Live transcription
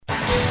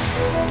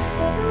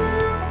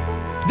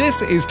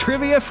This is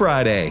Trivia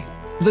Friday.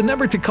 The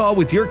number to call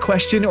with your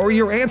question or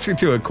your answer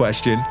to a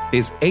question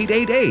is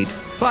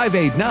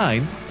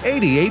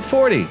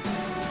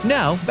 888-589-8840.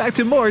 Now, back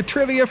to more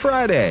Trivia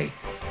Friday.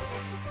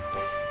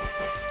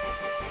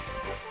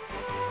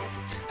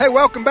 Hey,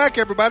 welcome back,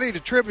 everybody, to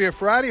Trivia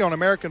Friday on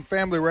American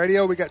Family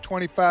Radio. We got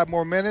 25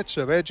 more minutes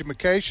of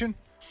education.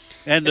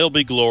 And they'll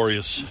be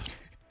glorious.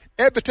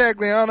 Ed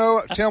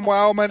Vitagliano, Tim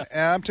Wildman.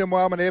 I'm Tim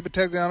Wildman, Ed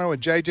Vitagliano,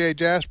 and J.J.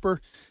 Jasper.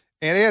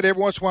 And, Ed,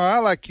 every once in a while, I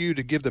like you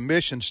to give the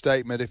mission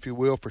statement, if you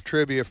will, for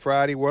Trivia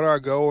Friday, what our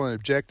goal and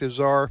objectives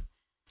are,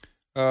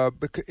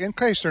 in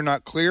case they're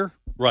not clear.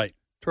 Right.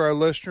 To our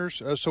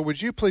listeners. So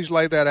would you please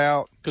lay that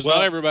out? Because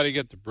not everybody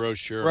get the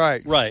brochure.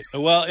 Right. Right.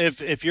 Well,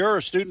 if you're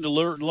a student at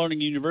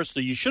Learning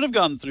University, you should have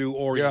gone through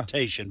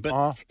orientation. Yeah.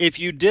 But if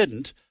you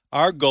didn't,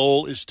 our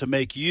goal is to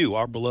make you,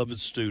 our beloved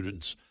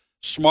students,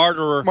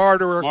 smarter,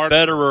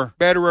 betterer,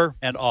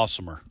 and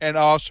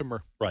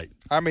awesomer. Right.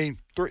 I mean,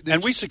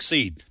 and we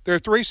succeed. There are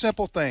three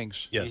simple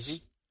things. Yes.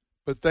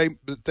 Mm-hmm. But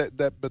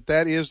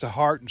that is the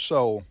heart and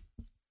soul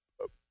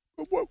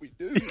of what we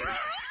do.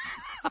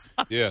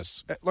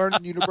 Yes. At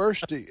Learning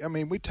University, I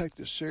mean, we take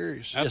this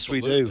serious.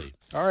 Absolutely. Yes, we do.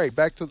 All right,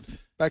 back to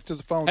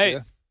the phone. Hey,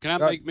 yeah.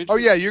 Can I make mention? Oh,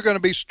 yeah, you're going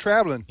to be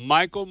traveling.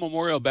 Michael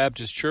Memorial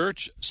Baptist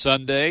Church,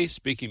 Sunday,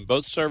 speaking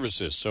both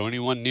services. So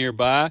anyone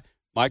nearby,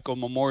 Michael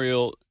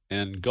Memorial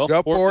in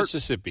Gulfport,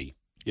 Mississippi.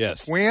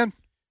 Yes. When?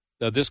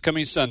 This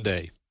coming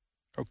Sunday.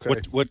 Okay.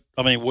 What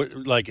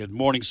like a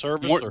morning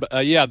service?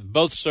 Yeah,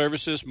 both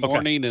services,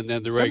 morning and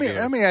then the regular.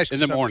 Let me ask you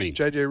in the something, morning.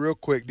 JJ, real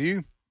quick. Do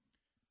you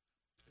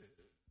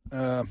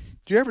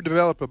ever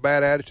develop a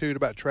bad attitude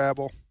about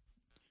travel?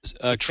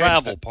 The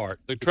travel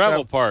part.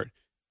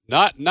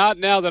 Not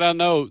now that I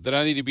know that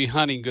I need to be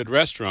hunting good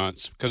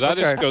restaurants, because I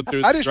just go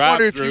through. I just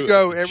wonder if you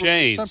go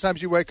chains.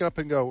 Sometimes you wake up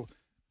and go,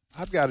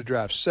 "I've got to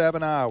drive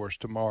 7 hours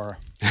tomorrow."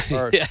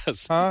 Or,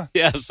 yes, huh?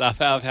 Yes, I've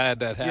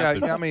had that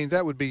happen. Yeah, I mean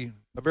that would be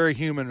a very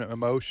human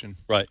emotion,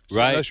 right? So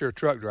right. Unless you're a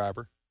truck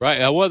driver,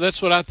 right? Well,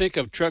 that's what I think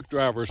of truck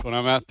drivers when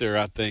I'm out there.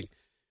 I think.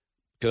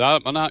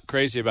 Because I'm not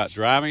crazy about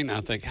driving. I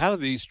think, how do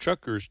these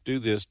truckers do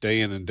this day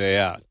in and day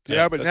out?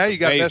 Yeah, but now you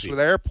got to mess with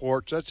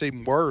airports. That's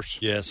even worse.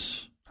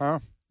 Yes. Huh?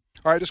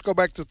 All right, let's go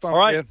back to the phone. All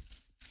right.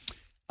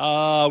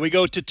 We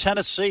go to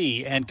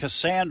Tennessee, and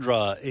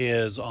Cassandra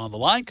is on the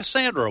line.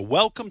 Cassandra,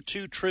 welcome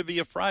to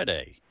Trivia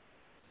Friday.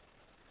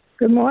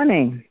 Good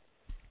morning.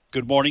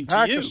 Good morning to you.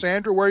 Hi,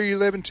 Cassandra. Where do you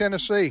live in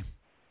Tennessee?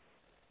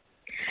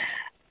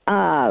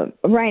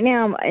 Right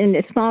now, I'm in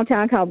a small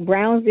town called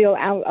Brownsville,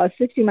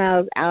 60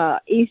 miles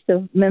east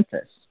of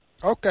Memphis.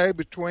 Okay,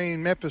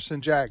 between Memphis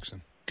and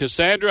Jackson.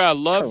 Cassandra, I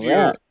love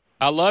your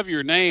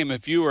name.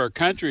 If you were a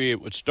country,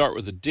 it would start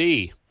with a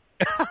D.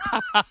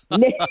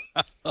 Thank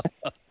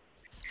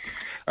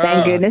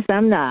goodness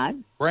I'm not.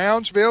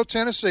 Brownsville,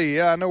 Tennessee.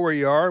 Yeah, I know where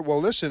you are. Well,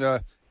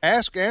 listen,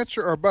 ask,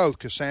 answer, or both,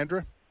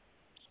 Cassandra?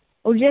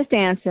 Oh, just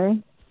answer.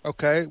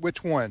 Okay,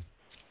 which one?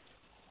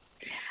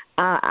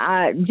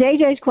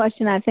 JJ's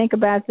question, I think,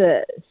 about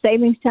the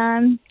savings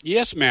time.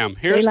 Yes, ma'am.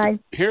 Here's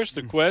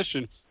the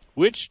question.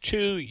 Which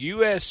two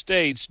U.S.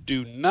 states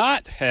do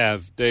not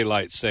have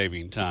daylight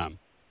saving time?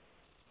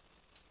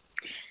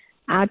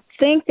 I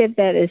think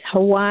that is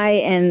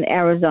Hawaii and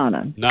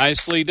Arizona.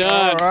 Nicely done.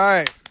 All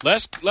right.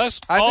 Let's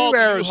call I knew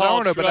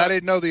Arizona, but I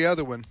didn't know the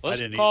other one.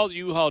 Let's call the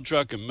U-Haul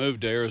truck and move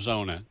to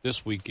Arizona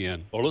this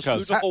weekend. Well, let's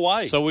move to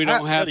Hawaii. So we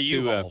don't have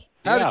to.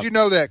 How did you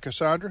know that,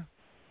 Cassandra?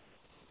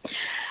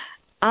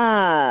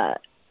 I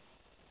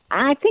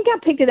think I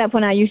picked it up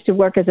when I used to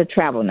work as a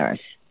travel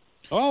nurse.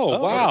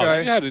 Oh, wow.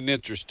 Okay. You had an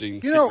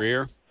interesting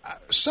career.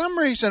 Some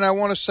reason I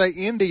want to say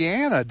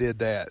Indiana did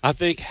that. I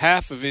think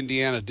half of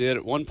Indiana did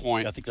at one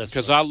point. I think that's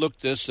because right. I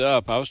looked this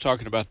up. I was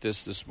talking about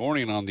this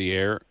morning on the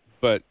air,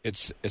 but it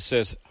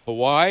says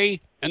Hawaii,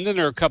 and then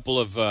there are a couple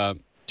of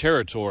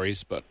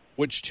territories, but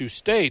which two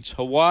states?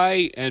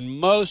 Hawaii and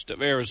most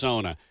of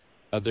Arizona.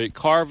 They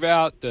carve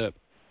out the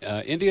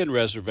Indian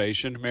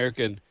reservation,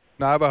 American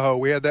Navajo.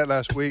 We had that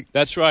last week.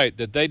 That's right,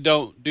 that they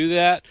don't do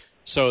that,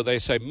 so they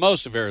say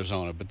most of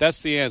Arizona, but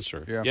that's the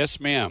answer. Yeah. Yes,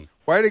 ma'am.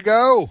 Way to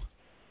go.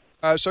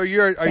 So are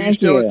you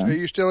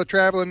still a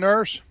traveling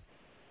nurse?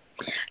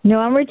 No,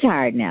 I'm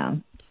retired now.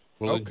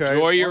 Well, okay.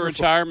 Enjoy your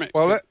retirement,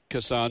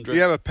 Cassandra. Do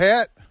you have a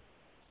pet?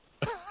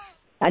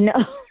 I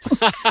know.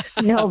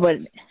 No, but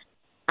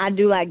I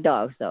do like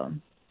dogs, though.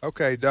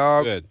 Okay,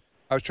 dog. Good.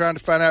 I was trying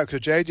to find out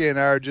because JJ and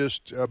I are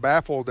just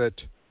baffled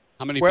that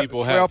how many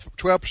people have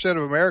 12%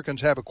 of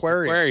Americans have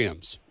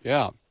aquariums.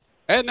 Yeah.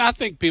 And I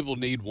think people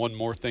need one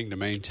more thing to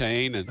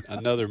maintain and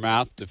another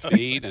mouth to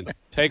feed and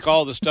take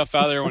all the stuff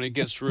out of there when it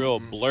gets real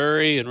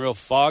blurry and real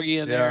foggy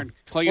in there and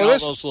clean all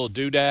those little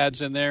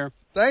doodads in there.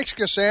 Thanks,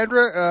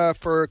 Cassandra,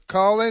 for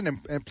calling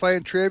and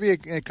playing trivia.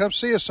 And come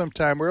see us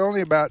sometime. We're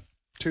only about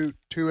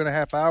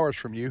 2.5 hours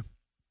from you.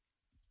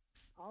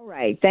 All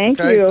right. Thank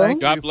you.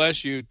 God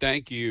bless you.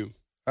 Thank you.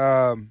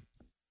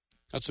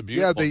 That's a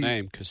beautiful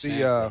name,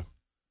 Cassandra.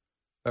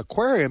 The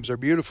aquariums are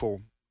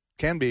beautiful.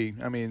 Can be.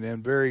 I mean,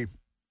 and very...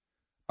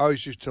 I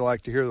always used to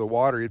like to hear the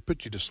water. It'd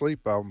put you to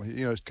sleep.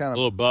 It's kind of a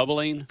little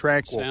bubbling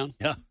tranquil sound.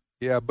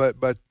 Yeah.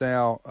 But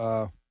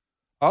now,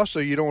 also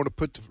you don't want to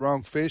put the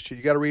wrong fish. You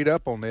got to read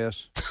up on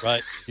this.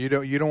 Right. You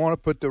don't want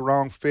to put the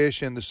wrong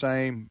fish in the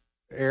same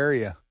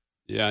area.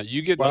 Yeah,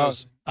 you get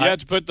those. You have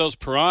to put those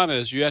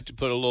piranhas. You have to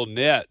put a little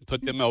net,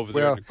 put them over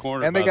there in the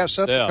corner. And they got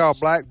something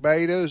called black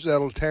betas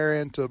that'll tear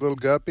into little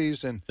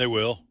guppies, and they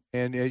will.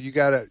 And you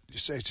got to.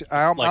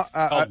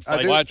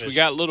 Watch, we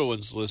got little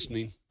ones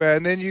listening.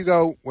 And then you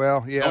go,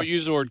 well, yeah. Don't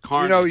use the word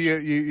carnage.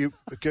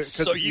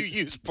 So you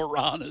use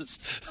piranhas.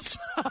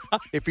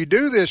 If you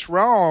do this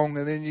wrong,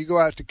 and then you go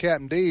out to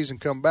Captain D's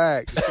and come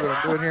back, you see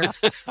what I'm doing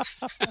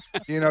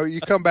here?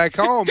 You come back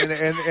home,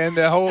 and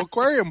the whole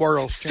aquarium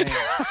world's changed.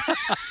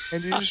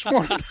 And you just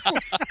want to,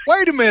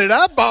 wait a minute,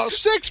 I bought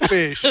 6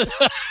 fish.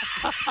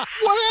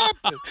 What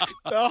happened?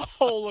 The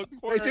whole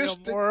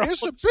aquarium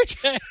world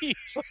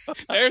changed.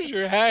 There's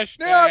your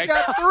hashtag. Now I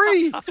got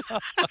 3.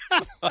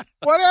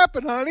 What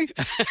happened, honey?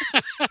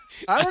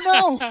 I don't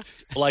know.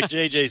 Like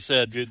JJ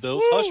said, dude,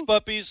 those hush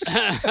puppies,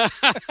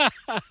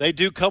 they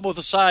do come with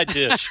a side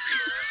dish.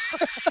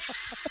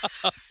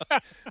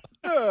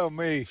 Oh,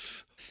 me.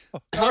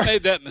 I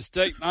made that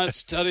mistake not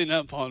studying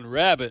up on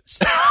rabbits.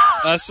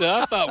 I said,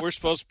 I thought we're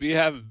supposed to be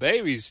having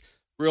babies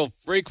real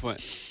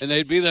frequent, and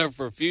they'd be there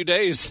for a few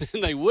days,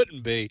 and they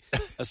wouldn't be.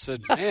 I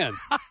said, man,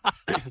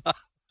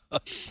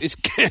 these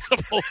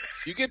cannibal,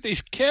 you get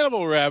these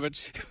cannibal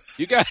rabbits,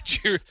 you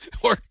got your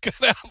work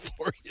cut out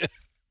for you.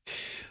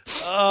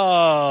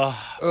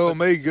 Oh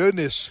my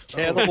goodness.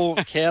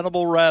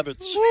 Cannibal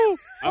rabbits. Woo,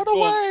 run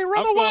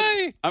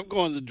away. I'm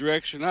going the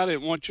direction I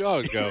didn't want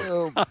y'all to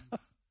go.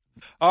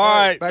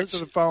 All right. Back to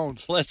the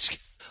phones. Let's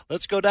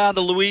go down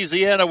to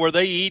Louisiana where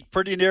they eat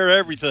pretty near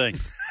everything.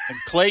 And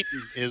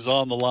Clayton is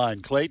on the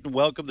line. Clayton,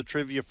 welcome to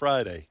Trivia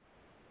Friday.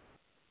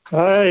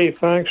 Hey,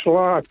 thanks a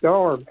lot.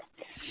 Y'all are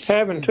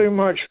having too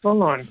much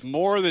fun.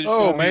 More than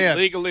should be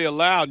legally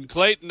allowed. And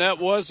Clayton, that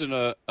wasn't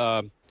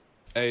a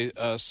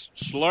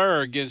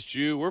slur against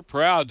you. We're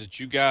proud that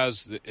you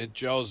guys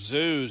at y'all's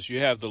zoos, you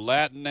have the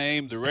Latin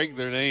name, the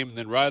regular name, and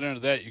then right under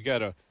that you've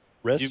got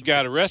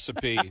a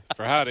recipe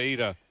for how to eat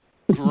a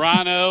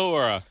rhino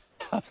or a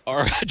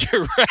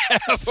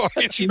giraffe or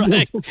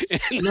anything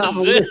in the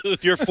zoo.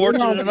 If you're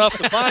fortunate enough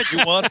to find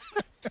you one.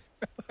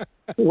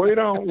 We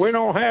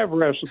don't have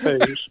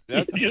recipes.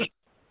 Just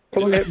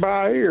play it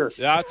by ear.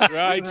 That's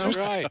right. That's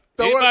right.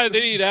 Anybody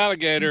that eat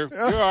alligator,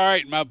 you're all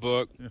right in my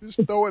book.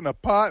 Just throw it in a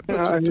pot, put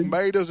some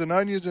tomatoes and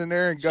onions in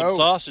there, and go. Some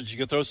sausage. You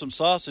can throw some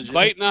sausage in.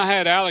 Clayton, I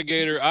had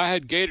alligator. I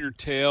had gator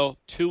tail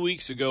 2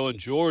 weeks ago in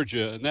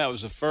Georgia, and that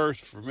was a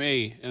first for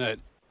me. And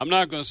I'm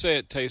not going to say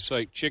it tastes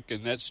like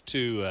chicken. That's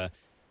too,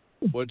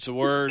 what's the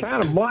word?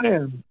 Kind of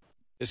bland.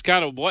 It's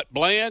kind of what,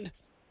 bland?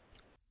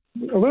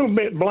 A little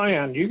bit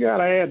bland. You got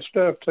to add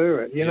stuff to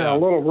it. A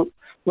little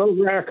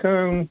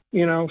raccoon,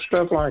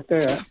 stuff like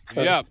that.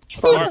 Yeah,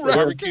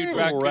 barbecued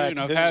raccoon.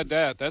 I've had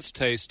that. That's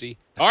tasty.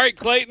 All right,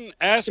 Clayton,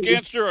 ask,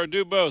 answer, or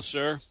do both,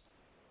 sir.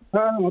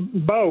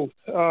 Both.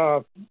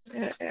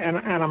 And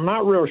I'm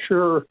not real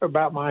sure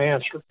about my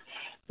answer.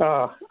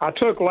 I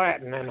took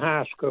Latin in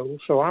high school,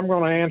 so I'm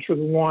going to answer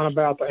the one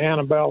about the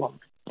antebellum.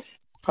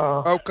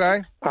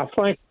 Okay. I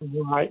think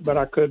I'm right, but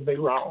I could be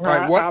wrong.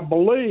 Right, I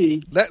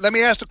believe. Let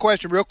me ask the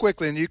question real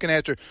quickly, and you can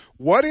answer.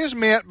 What is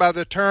meant by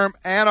the term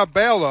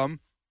antebellum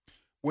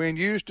when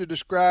used to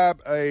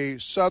describe a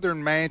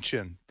southern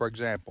mansion, for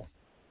example?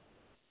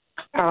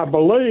 I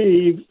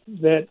believe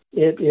that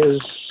it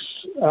is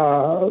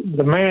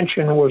the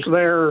mansion was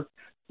there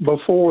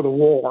before the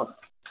war.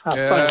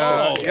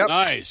 Yep.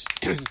 Nice.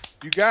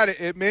 You got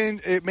it. It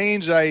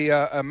means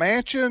a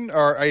mansion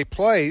or a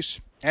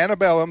place.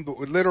 Antebellum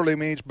literally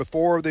means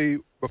before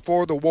the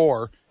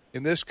war.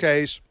 In this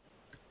case,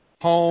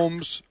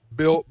 homes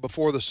built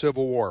before the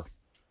Civil War.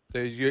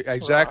 You're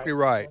exactly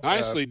right.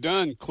 Nicely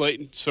done,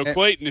 Clayton. So,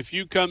 Clayton, if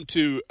you come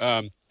to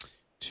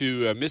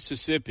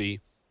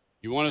Mississippi,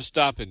 you want to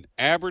stop in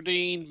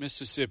Aberdeen,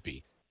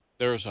 Mississippi.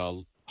 There's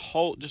a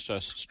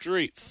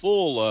street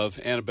full of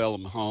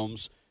antebellum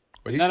homes.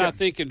 And then I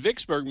think in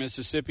Vicksburg,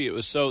 Mississippi,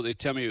 they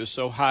tell me it was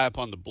so high up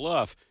on the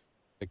bluff,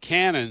 the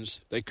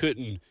cannons, they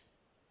couldn't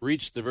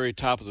reach the very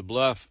top of the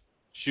bluff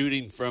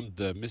shooting from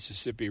the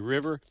Mississippi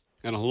River.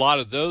 And a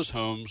lot of those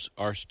homes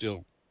are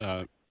still,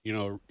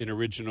 in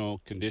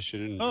original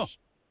condition and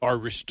are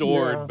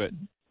restored.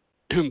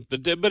 Yeah.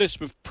 But it's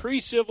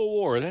pre-Civil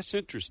War. That's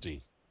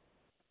interesting.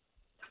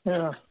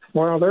 Yeah.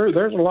 Well, there's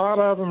a lot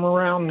of them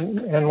around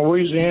in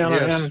Louisiana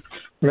and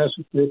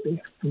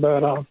Mississippi.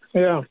 But,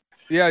 yeah.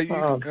 Yeah,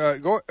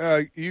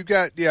 you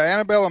got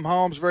antebellum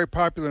homes very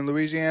popular in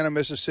Louisiana,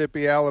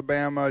 Mississippi,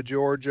 Alabama,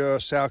 Georgia,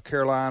 South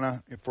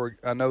Carolina.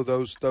 I know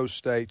those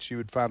states, you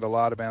would find a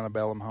lot of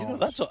antebellum homes.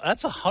 That's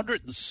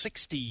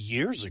 160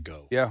 years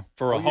ago. Yeah,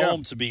 for a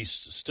home to be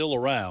still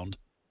around.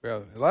 Yeah,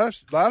 a lot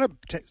of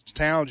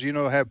towns,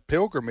 have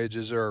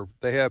pilgrimages or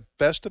they have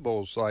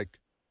festivals like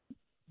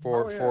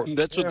for.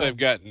 That's what they've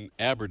got in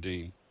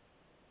Aberdeen.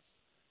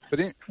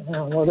 But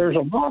well, there's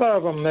a lot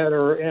of them that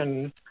are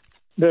in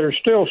that are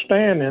still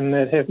standing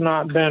that have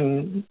not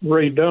been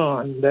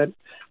redone. That,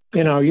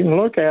 you know, you can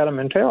look at them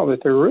and tell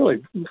that they're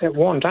really, at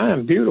one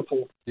time,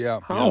 beautiful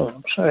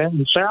homes.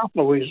 In South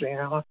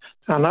Louisiana,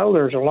 I know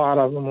there's a lot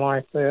of them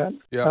like that.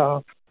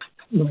 Yeah.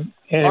 Anyway.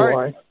 All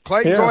right.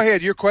 Clayton, go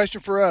ahead. Your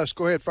question for us.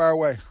 Go ahead, fire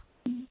away.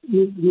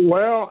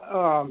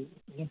 Well,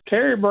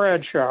 Terry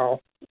Bradshaw,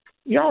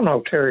 y'all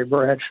know Terry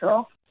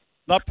Bradshaw.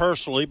 Not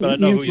personally, but I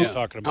know who you're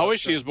talking about. I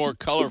wish he was more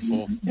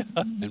colorful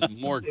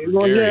and more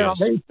gregarious.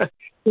 Well,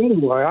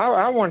 anyway,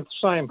 I went to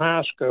the same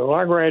high school.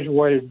 I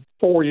graduated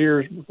 4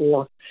 years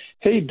before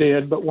he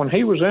did, but when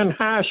he was in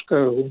high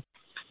school,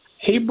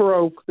 he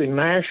broke the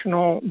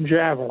national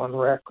javelin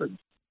record.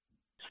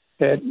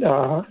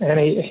 And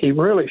he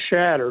really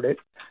shattered it.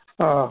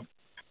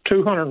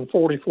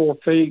 244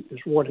 feet is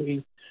what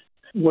he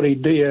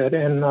did,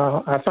 and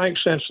I think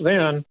since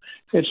then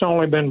it's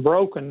only been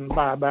broken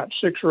by about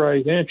 6 or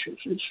 8 inches.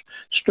 It's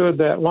stood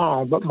that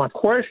long. But my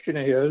question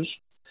is,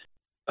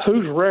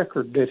 whose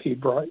record did he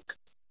break?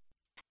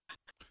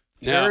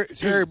 Now,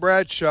 Terry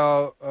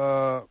Bradshaw.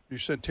 You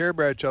said Terry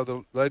Bradshaw,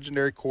 the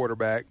legendary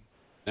quarterback.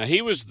 Now,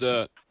 he was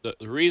the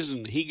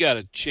reason he got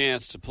a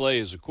chance to play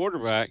as a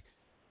quarterback.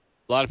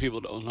 A lot of people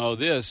don't know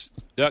this.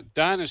 Duck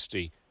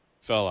Dynasty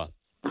fella.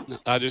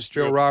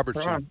 Phil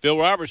Robertson. Phil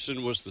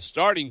Robertson was the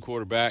starting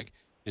quarterback,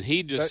 and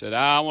he just said,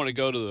 I want to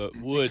go to the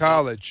woods.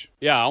 College.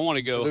 Yeah, I want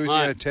to go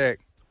Louisiana hunt. Tech.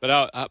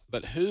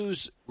 But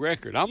whose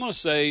record? I'm going to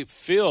say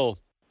Phil,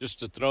 just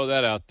to throw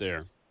that out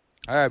there.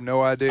 I have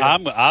no idea.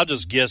 I'll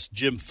just guess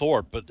Jim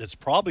Thorpe, but it's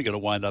probably going to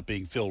wind up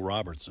being Phil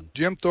Robertson.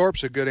 Jim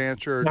Thorpe's a good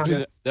answer.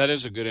 That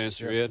is a good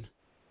answer, Ed.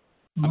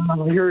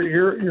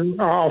 You're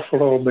off a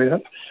little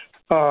bit.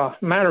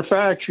 Matter of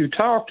fact, you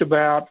talked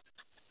about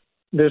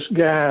this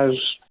guy's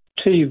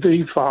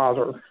TV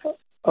father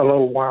a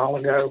little while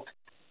ago.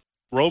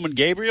 Roman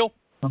Gabriel?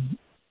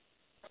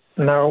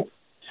 No,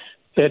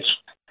 it's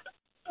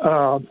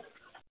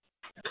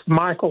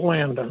Michael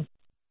Landon.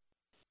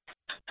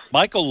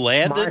 Michael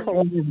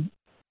Landon?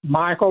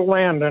 Michael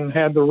Landon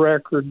had the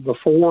record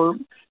before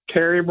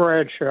Terry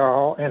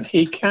Bradshaw, and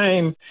he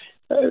came.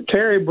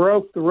 Terry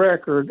broke the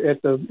record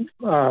at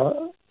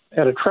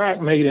a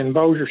track meet in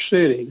Bossier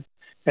City,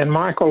 and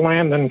Michael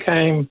Landon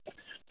came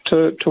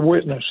to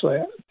witness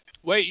that.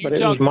 Wait,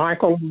 it was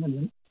Michael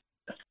Landon.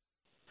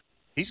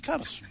 He's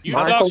kind of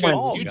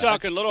small. You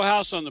talking Little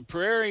House on the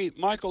Prairie,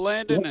 Michael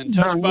Landon, and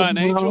Touched by an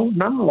Angel?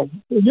 No.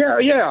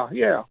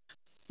 Yeah.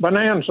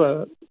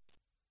 Bonanza,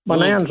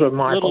 Michael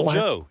Little Landon.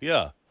 Joe,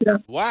 yeah.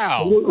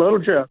 Wow. Little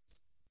Joe.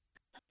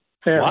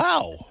 Yeah.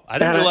 Wow. I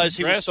didn't realize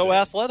he was so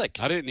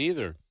athletic. I didn't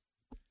either.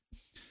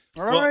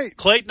 All right.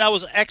 Clayton, that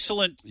was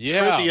excellent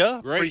trivia.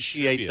 Great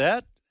Appreciate trivia.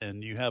 that.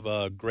 And you have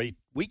a great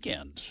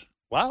weekend.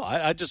 Wow.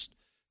 I just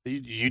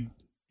you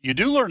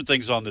do learn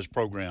things on this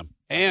program.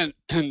 And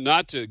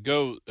not to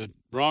go the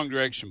wrong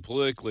direction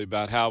politically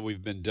about how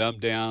we've been dumbed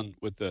down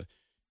with the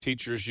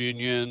teachers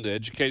union, the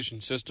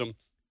education system,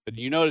 but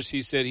you notice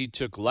he said he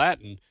took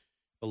Latin.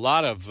 A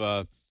lot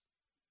of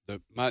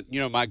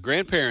my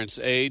grandparents'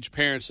 age,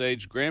 parents'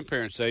 age,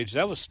 grandparents' age,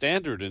 that was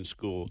standard in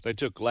school. They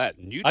took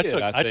Latin. You did,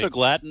 I think. I took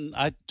Latin.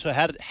 I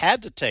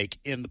had to take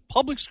in the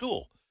public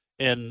school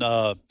in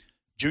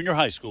junior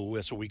high school.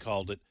 That's what we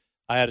called it.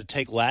 I had to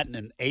take Latin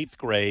in 8th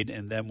grade,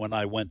 and then when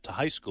I went to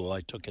high school,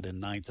 I took it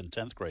in 9th and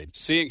 10th grade.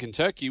 See, in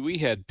Kentucky, we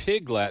had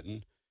pig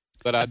Latin,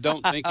 but I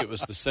don't think it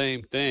was the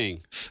same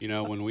thing. You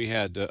know, when we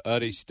had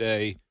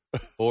Udiste,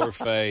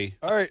 Orphe,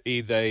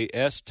 Ethe,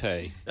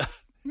 Este.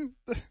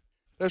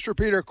 Let's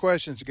repeat our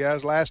questions,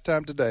 guys. Last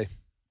time today.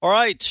 All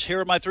right,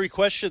 here are my 3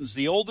 questions.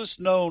 The oldest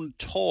known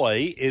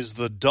toy is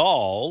the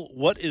doll.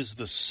 What is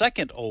the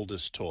second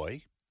oldest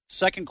toy?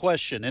 Second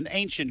question, in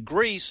ancient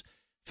Greece,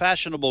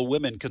 fashionable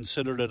women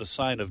considered it a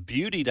sign of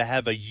beauty to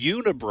have a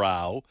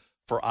unibrow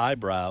for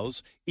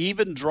eyebrows,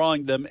 even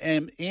drawing them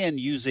in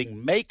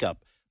using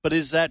makeup. But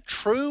is that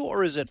true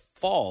or is it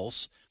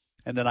false?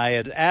 And then I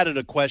had added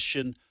a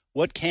question,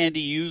 what candy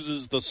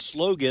uses the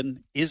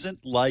slogan,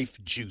 "Isn't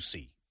life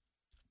juicy"?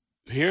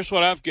 Here's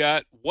what I've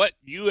got. What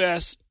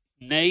U.S.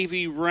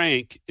 Navy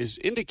rank is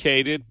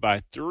indicated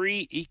by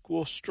 3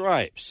 equal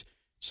stripes?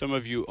 Some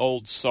of you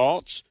old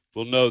salts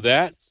will know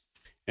that.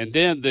 And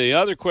then the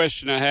other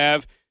question I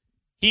have,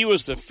 he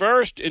was the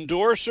first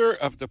endorser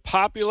of the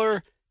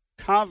popular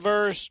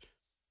Converse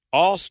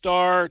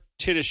All-Star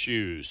tennis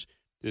shoes.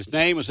 His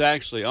name was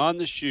actually on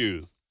the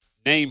shoe.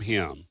 Name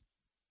him.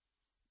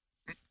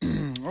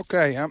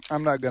 Okay,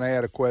 I'm not going to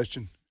add a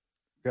question.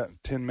 Got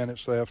 10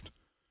 minutes left.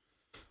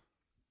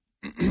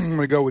 I'm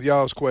going to go with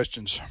y'all's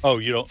questions. Oh,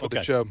 you don't? For okay.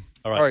 the show.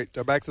 All right,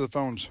 back to the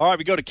phones. All right,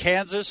 we go to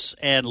Kansas,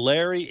 and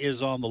Larry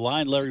is on the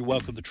line. Larry,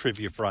 welcome to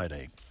Trivia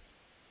Friday.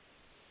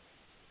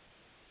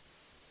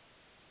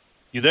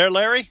 You there,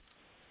 Larry?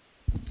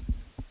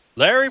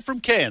 Larry from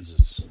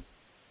Kansas.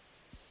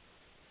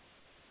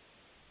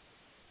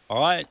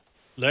 All right,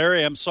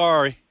 Larry, I'm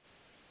sorry.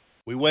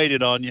 We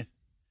waited on you.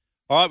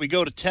 All right, we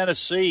go to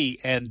Tennessee,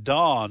 and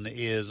Dawn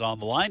is on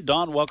the line.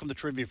 Dawn, welcome to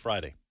Trivia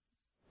Friday.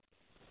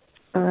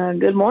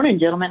 Good morning,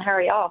 gentlemen. How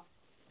are y'all?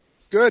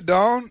 Good,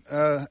 Dawn.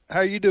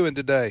 How you doing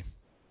today?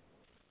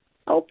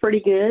 Oh, pretty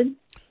good.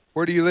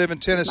 Where do you live in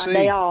Tennessee? My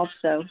day off,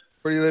 so.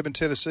 Where do you live in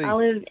Tennessee? I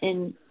live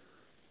in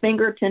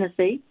Finger,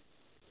 Tennessee.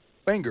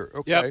 Finger,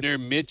 okay. Yep, near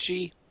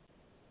Mitchie.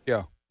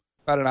 Yeah,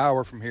 about an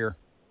hour from here.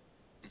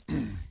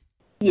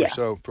 Yeah.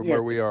 So from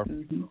where we are.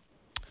 Mm-hmm.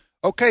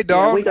 Okay,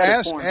 Dawn,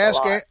 Yeah,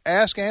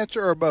 ask,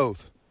 answer, or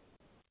both?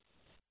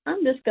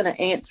 I'm just going to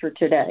answer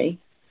today.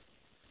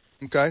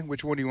 Okay,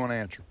 which one do you want to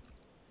answer?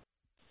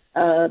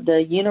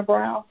 The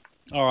unibrow.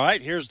 All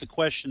right, here's the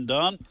question,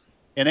 Don.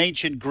 In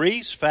ancient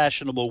Greece,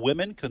 fashionable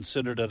women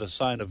considered it a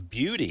sign of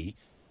beauty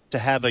to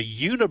have a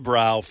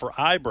unibrow for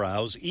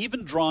eyebrows,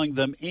 even drawing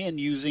them in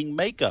using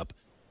makeup.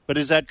 But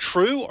is that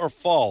true or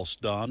false,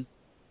 Don?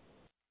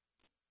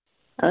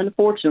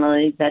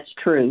 Unfortunately, that's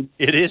true.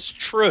 It is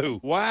true.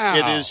 Wow.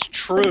 It is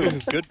true.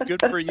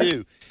 Good for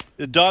you.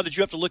 Don, did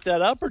you have to look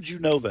that up, or did you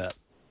know that?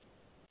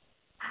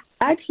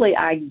 Actually,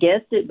 I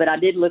guessed it, but I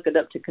did look it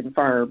up to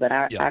confirm, but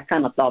I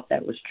kind of thought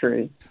that was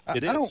true.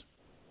 It is.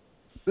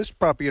 This is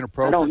probably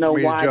inappropriate I don't know for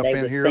me why to jump they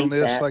in would here on think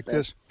this that, like but-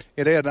 this.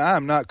 And Ed,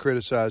 I'm not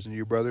criticizing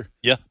you, brother.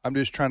 Yeah. I'm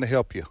just trying to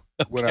help you.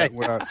 Okay.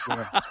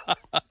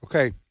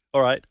 Okay.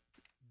 All right.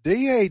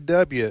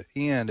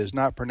 D-A-W-N is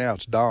not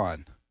pronounced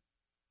Dawn.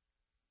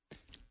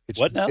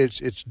 What now?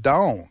 It's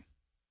Dawn.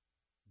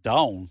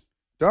 Dawn.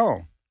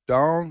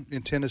 Dawn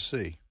in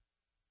Tennessee.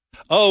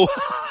 Oh,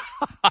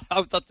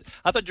 I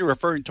thought you were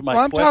referring to my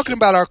I'm question. talking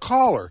about our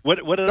caller. What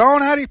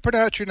Dawn, how do you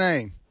pronounce your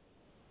name?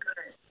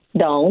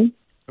 Dawn.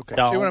 Okay.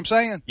 Dawn. See what I'm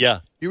saying? Yeah.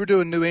 You were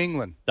doing New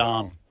England.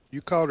 Dawn.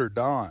 You called her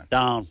Dawn.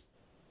 Dawn.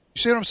 You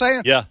see what I'm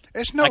saying? Yeah.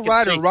 It's no I can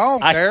right see. or wrong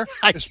there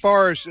I- as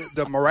far as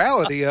the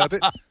morality of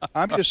it.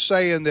 I'm just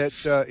saying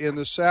that in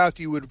the South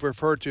you would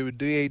refer to a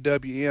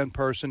D-A-W-N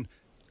person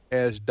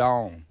as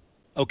Dawn.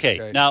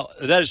 Okay. Now,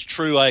 that is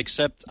true. I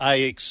accept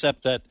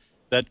that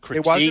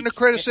critique. It wasn't a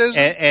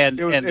criticism. And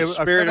It was- the it was-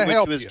 I'm spirit trying in to which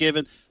help it was you.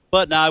 given.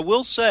 But now I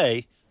will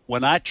say,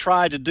 when I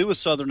try to do a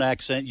Southern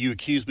accent, you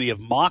accuse me of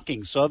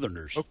mocking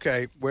Southerners.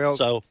 Okay. Well,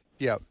 So,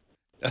 yeah.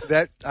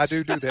 That I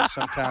do that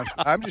sometimes.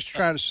 I'm just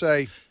trying to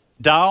say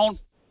Dawn.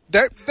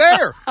 there.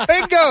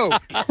 Bingo.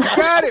 You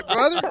got it,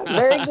 brother.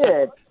 Very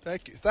good.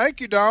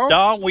 Thank you, Dawn.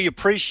 Dawn, we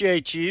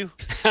appreciate you.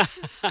 And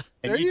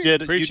There you you-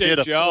 did Appreciate you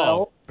did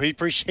y'all. We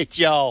appreciate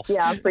y'all.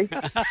 Yeah, I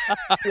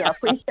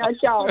appreciate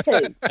y'all,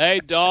 too. Hey,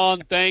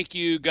 Dawn, thank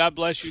you. God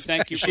bless you.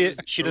 Thank you for, She for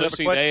didn't have a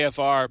listening to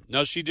question? AFR.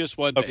 No, she just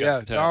wanted Okay. Yeah,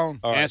 to Dawn.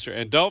 All right. answer.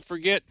 And don't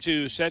forget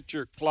to set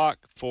your clock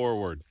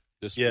forward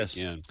this Yes.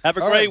 weekend. Have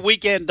a All great right.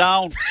 weekend,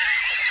 Dawn.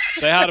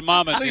 Say hi to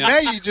Mama. See, now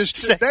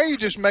you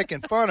just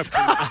making fun of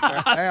people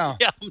now.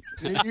 Yeah,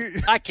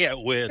 You- I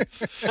can't win.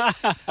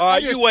 All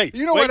right, you wait.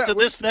 you know wait what, till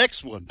this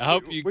next one. I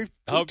hope you We've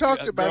I hope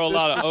talked you about grow a this.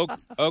 lot of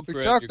okra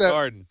in talked your that-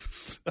 garden.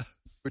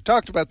 We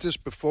talked about this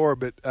before,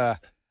 but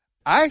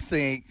I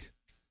think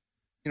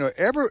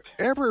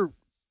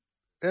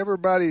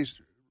everybody's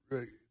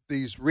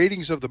these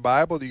readings of the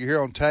Bible that you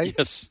hear on tape.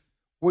 Yes,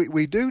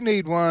 We do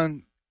need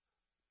one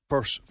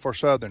for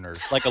Southerners.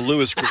 like a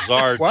Louis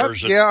Grizzard What?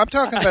 version. Yeah, I'm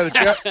talking about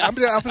I'm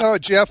talking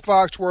about Jeff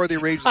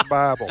Foxworthy reads the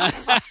Bible.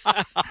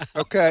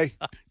 Okay,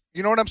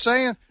 you know what I'm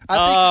saying?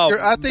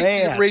 I think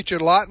man. you reach a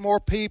lot more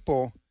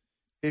people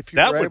if you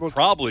That were would able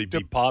probably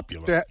be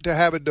popular. to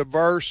have a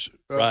diverse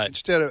Right.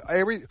 instead of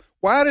every.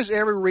 Why does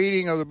every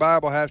reading of the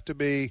Bible have to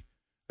be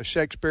a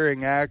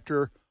Shakespearean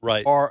actor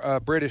Right. or a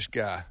British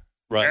guy?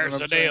 Right. Here's what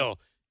the I'm saying? deal.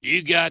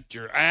 You got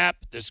your app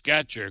that's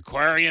got your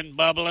aquarium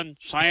bubbling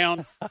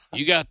sound.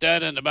 You got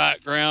that in the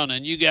background,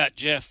 and you got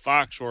Jeff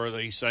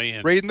Foxworthy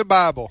saying, Reading the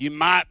Bible. "You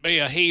might be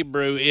a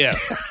Hebrew if."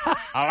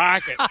 I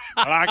like it.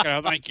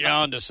 I think you're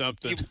onto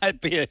something. You might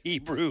be a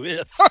Hebrew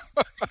if.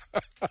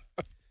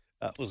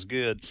 That was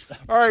good.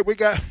 All right, we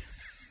got.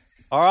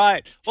 All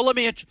right. Well, let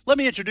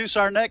me introduce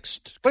our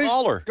next Please,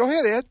 caller, go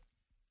ahead, Ed.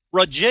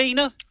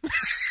 Regina.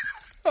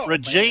 Oh,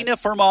 Regina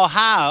from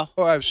Ohio.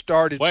 Oh, I've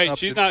started. Wait,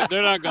 something.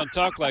 they're not going to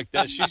talk like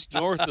that. She's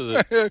north of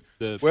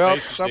the Well,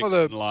 Mason some of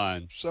Dixon the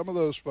line. Some of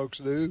those folks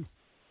do.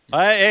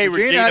 Hey,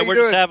 Regina, how Regina, you we're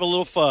just doing? having a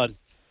little fun.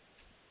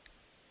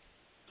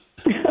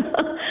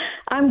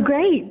 I'm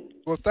great.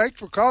 Well, thanks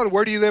for calling.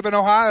 Where do you live in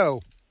Ohio?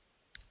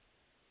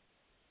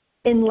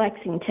 In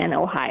Lexington,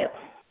 Ohio.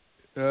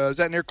 Is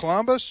that near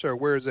Columbus, or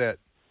where is that?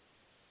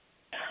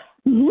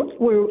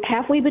 We're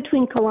halfway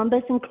between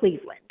Columbus and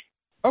Cleveland.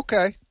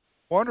 Okay,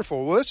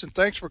 wonderful. Well, listen,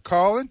 thanks for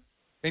calling.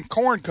 In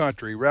corn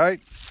country, right?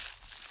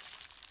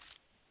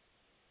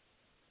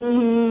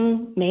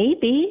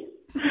 Maybe.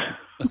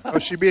 Oh,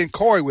 she being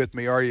coy with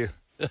me, are you,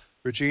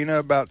 Regina,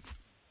 about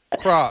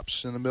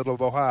crops in the middle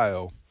of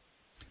Ohio?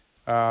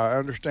 I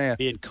understand.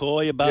 Being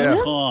coy about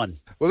Yeah. corn.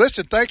 Well,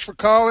 listen, thanks for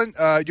calling.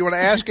 Do you want to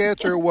ask,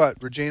 answer, or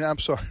what, Regina? I'm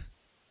sorry.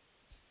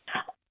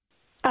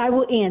 I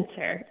will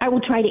answer. I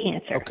will try to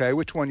answer. Okay,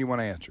 which one you want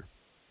to answer?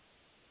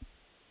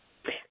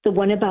 The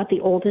one about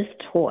the oldest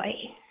toy.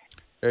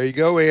 There you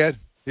go, Ed.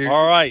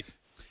 All right.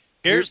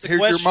 Here's the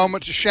question. your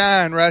moment to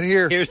shine right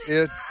here,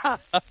 Ed.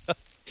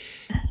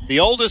 The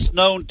oldest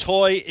known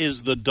toy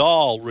is the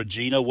doll,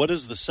 Regina. What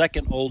is the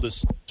second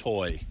oldest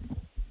toy?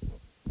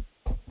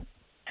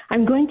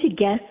 I'm going to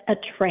guess a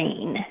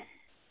train.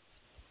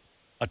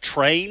 A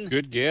train?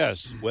 Good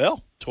guess.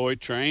 Well, toy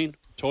train.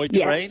 Toy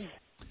train? Yes.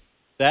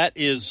 That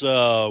is,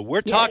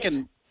 we're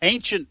talking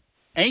ancient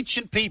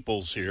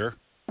peoples here.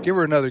 Give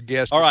her another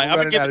guess. All right, I'm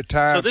running out of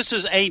time. So this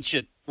is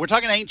ancient. We're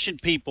talking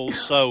ancient peoples.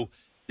 So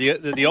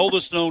the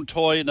oldest known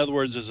toy, in other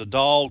words, is a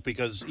doll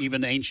because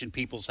even ancient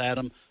peoples had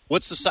them. I'm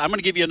going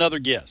to give you another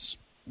guess.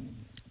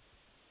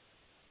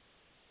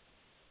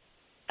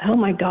 Oh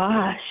my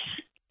gosh,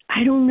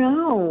 I don't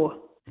know.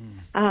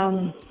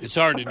 It's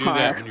hard to do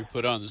that when you're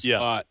put on the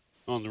spot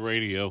on the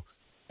radio.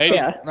 Hey,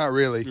 not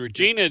really.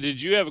 Regina,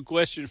 did you have a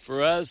question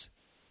for us?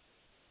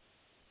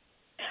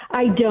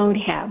 I don't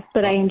have,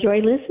 but I enjoy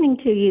listening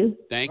to you.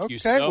 Thank you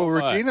so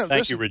much. Regina,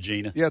 Thank you,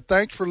 Regina. Yeah,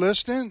 thanks for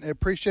listening. I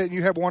appreciate it.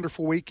 You have a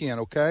wonderful weekend,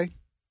 okay?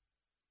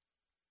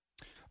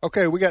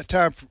 Okay, we got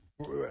time for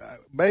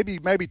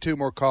maybe 2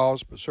 more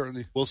calls, but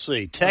certainly. We'll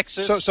see.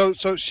 Texas.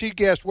 So she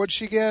guessed. What did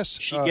she guess?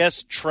 She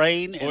guessed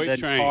train and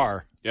then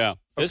car. Yeah.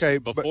 This is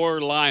before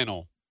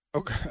Lionel.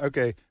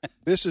 Okay.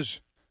 This is,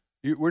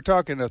 we're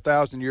talking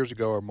 1,000 years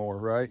ago or more,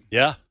 right?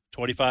 Yeah,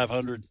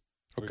 2,500.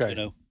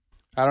 Okay.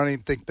 I don't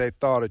even think they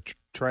thought of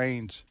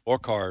trains. Or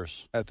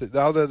cars.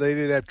 Although they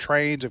did have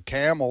trains of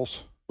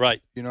camels.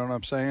 Right. You know what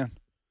I'm saying?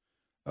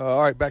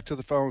 All right, back to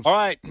the phones. All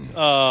right.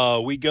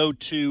 We go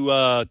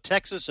to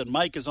Texas, and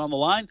Mike is on the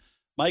line.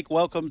 Mike,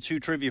 welcome to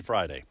Trivia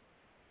Friday.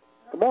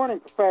 Good morning,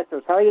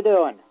 professors. How are you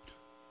doing?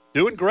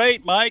 Doing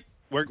great, Mike.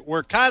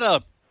 We're kind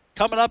of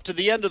coming up to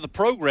the end of the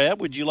program.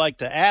 Would you like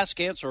to ask,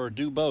 answer, or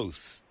do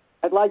both?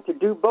 I'd like to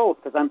do both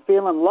because I'm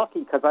feeling lucky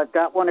because I've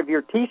got one of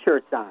your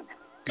T-shirts on.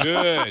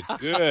 Good.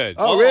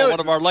 Oh, really? One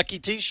of our lucky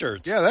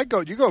T-shirts. Yeah,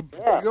 you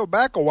go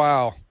back a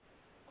while.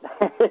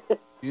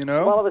 You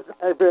know? Well, it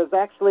was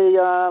actually,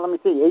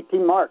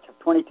 18 March of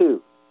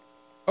 22.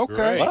 Okay.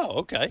 Great. Wow,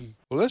 okay.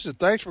 Well, listen,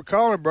 thanks for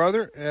calling,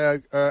 brother.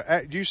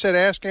 You said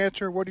ask,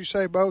 answer. What do you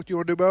say, both? You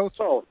want to do both?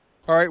 Both.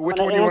 All right, which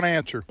one do you want to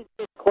answer?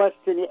 The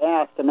question you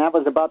asked, and that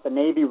was about the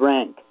Navy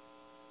rank.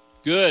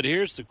 Good.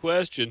 Here's the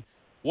question.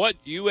 What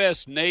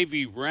U.S.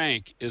 Navy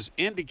rank is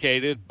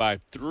indicated by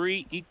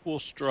 3 equal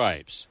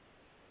stripes?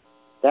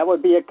 That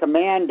would be a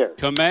commander.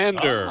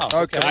 Commander.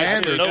 Oh,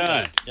 commander.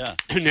 Yeah.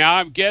 Now,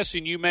 I'm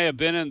guessing you may have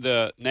been in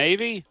the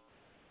Navy?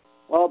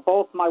 Well,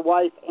 both my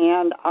wife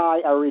and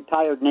I are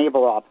retired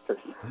naval officers.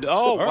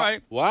 Oh, all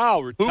right.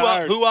 Wow,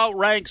 retired. Who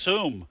outranks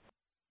whom?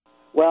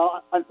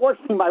 Well,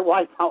 unfortunately, my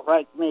wife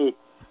outranked me.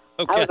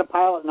 Okay. I was a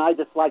pilot, and I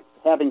just liked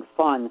having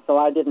fun, so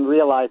I didn't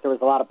realize there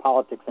was a lot of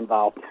politics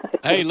involved.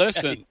 Hey,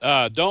 listen,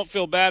 don't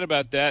feel bad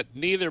about that.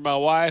 Neither my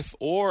wife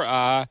or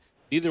I,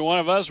 neither one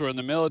of us were in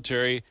the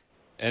military,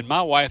 and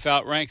my wife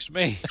outranks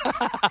me.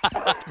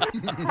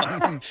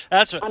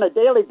 That's on a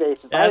daily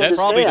basis. That's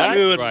probably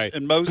true right.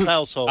 in most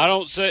households.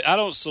 I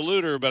don't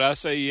salute her, but I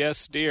say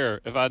yes,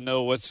 dear, if I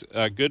know what's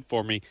good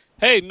for me.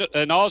 Hey,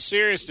 in all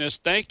seriousness,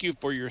 thank you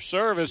for your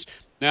service.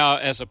 Now,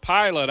 as a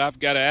pilot, I've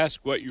got to ask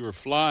what you were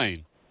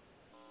flying.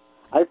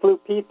 I flew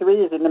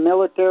P-3s in the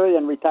military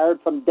and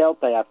retired from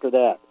Delta after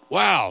that.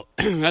 Wow,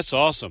 that's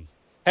awesome.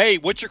 Hey,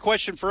 what's your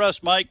question for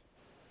us, Mike?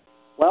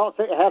 Well,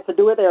 it has to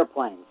do with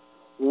airplanes.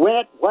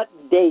 What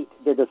date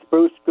did the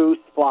Spruce Goose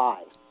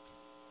fly?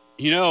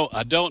 You know,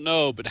 I don't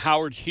know, but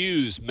Howard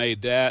Hughes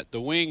made that.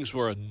 The wings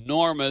were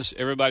enormous.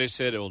 Everybody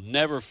said it will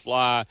never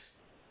fly.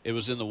 It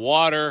was in the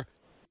water.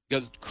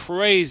 Got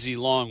crazy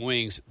long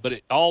wings, but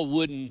it all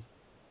wooden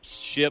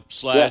ship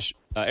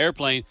 /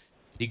 airplane.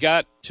 He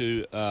got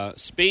to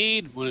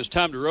speed. When it was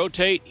time to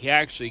rotate, he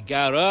actually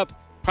got up.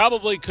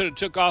 Probably could have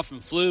took off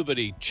and flew, but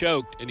he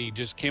choked, and he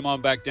just came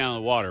on back down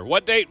the water.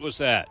 What date was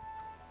that?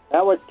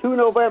 That was 2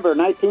 November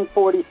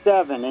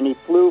 1947, and he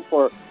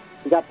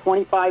got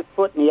 25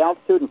 foot in the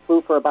altitude and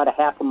flew for about a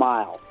half a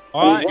mile.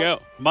 All right,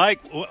 go. Mike,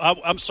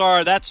 I'm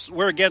sorry.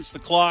 We're against the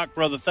clock,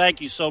 brother.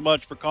 Thank you so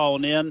much for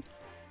calling in.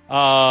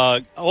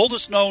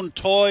 Oldest known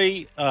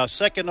toy,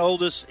 second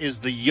oldest is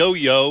the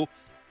yo-yo.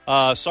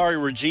 Sorry,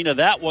 Regina,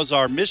 that was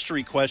our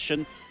mystery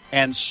question.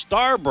 And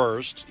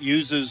Starburst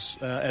uses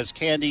as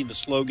candy the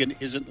slogan,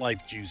 "Isn't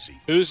life juicy?"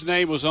 Whose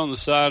name was on the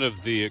side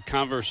of the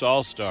Converse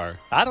All-Star?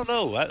 I don't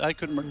know. I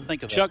couldn't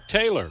think of that. Chuck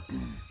Taylor.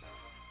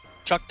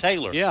 Chuck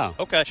Taylor. Yeah.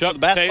 Okay. Chuck the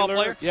basketball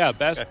Taylor, player? Yeah,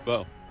 basketball.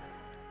 Okay.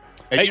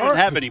 And you didn't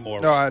have any more.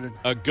 No, I didn't.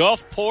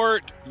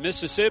 Gulfport,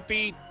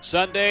 Mississippi.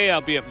 Sunday,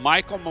 I'll be at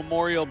Michael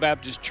Memorial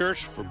Baptist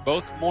Church for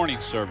both morning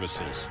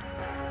services.